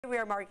We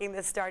are marking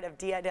the start of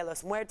Dia de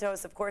los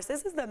Muertos. Of course,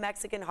 this is the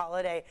Mexican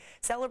holiday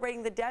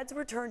celebrating the dead's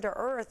return to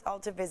Earth, all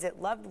to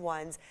visit loved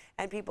ones,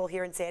 and people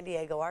here in San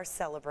Diego are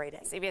celebrating.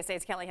 CBS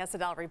 8's Kelly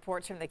Hessedal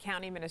reports from the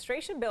County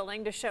Administration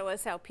Building to show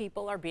us how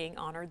people are being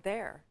honored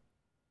there.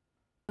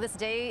 This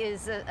day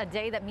is a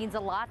day that means a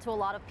lot to a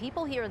lot of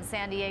people here in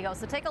San Diego.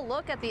 So take a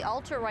look at the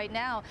altar right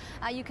now.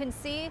 You can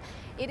see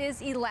it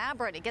is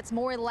elaborate. It gets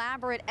more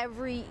elaborate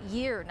every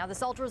year. Now,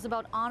 this altar is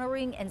about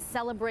honoring and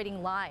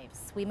celebrating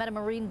lives. We met a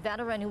Marine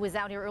veteran who was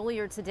out here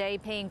earlier today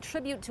paying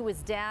tribute to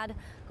his dad,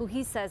 who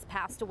he says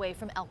passed away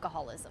from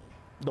alcoholism.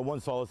 The one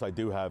solace I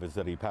do have is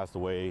that he passed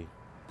away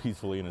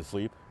peacefully in his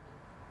sleep.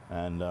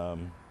 And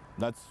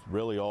that's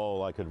really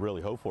all I could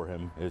really hope for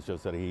him, is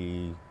just that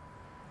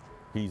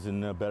he's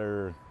in a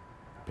better,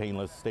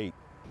 painless state.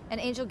 And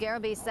Angel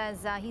Garibay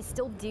says he's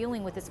still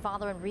dealing with his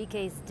father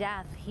Enrique's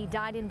death. He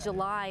died in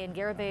July, and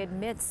Garibay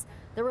admits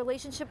the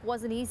relationship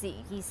wasn't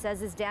easy. He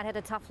says his dad had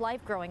a tough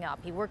life growing up.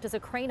 He worked as a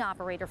crane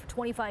operator for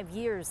 25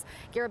 years.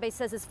 Garibay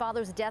says his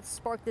father's death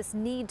sparked this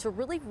need to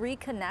really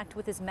reconnect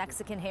with his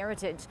Mexican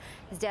heritage.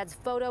 His dad's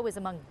photo is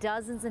among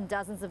dozens and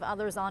dozens of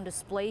others on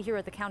display here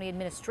at the County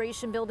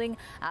Administration Building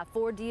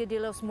for Dia de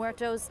los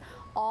Muertos.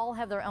 All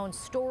have their own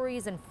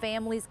stories and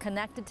families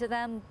connected to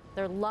them,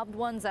 their loved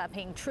ones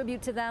paying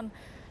tribute to them.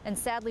 And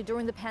sadly,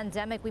 during the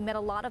pandemic, we met a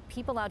lot of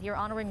people out here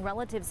honoring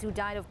relatives who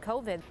died of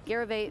COVID.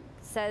 Garibay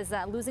says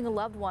that losing a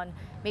loved one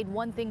made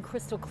one thing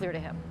crystal clear to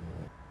him.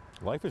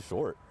 Life is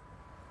short,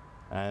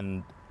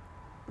 and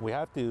we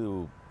have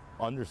to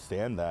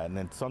understand that, and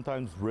it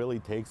sometimes really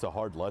takes a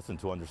hard lesson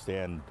to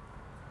understand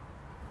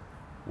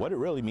what it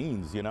really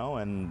means, you know,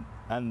 and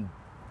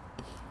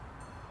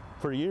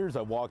for years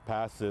I walked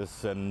past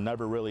this and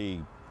never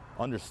really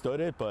understood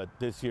it, but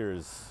this year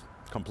is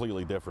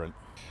completely different.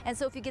 And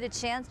so if you get a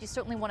chance, you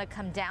certainly want to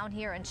come down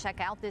here and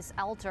check out this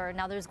altar.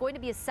 Now, there's going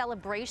to be a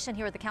celebration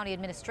here at the County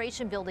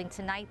Administration Building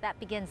tonight. That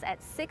begins at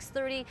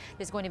 6:30.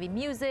 There's going to be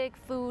music,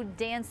 food,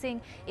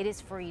 dancing. It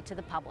is free to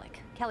the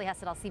public. Kelly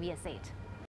Hessedal, CBS 8.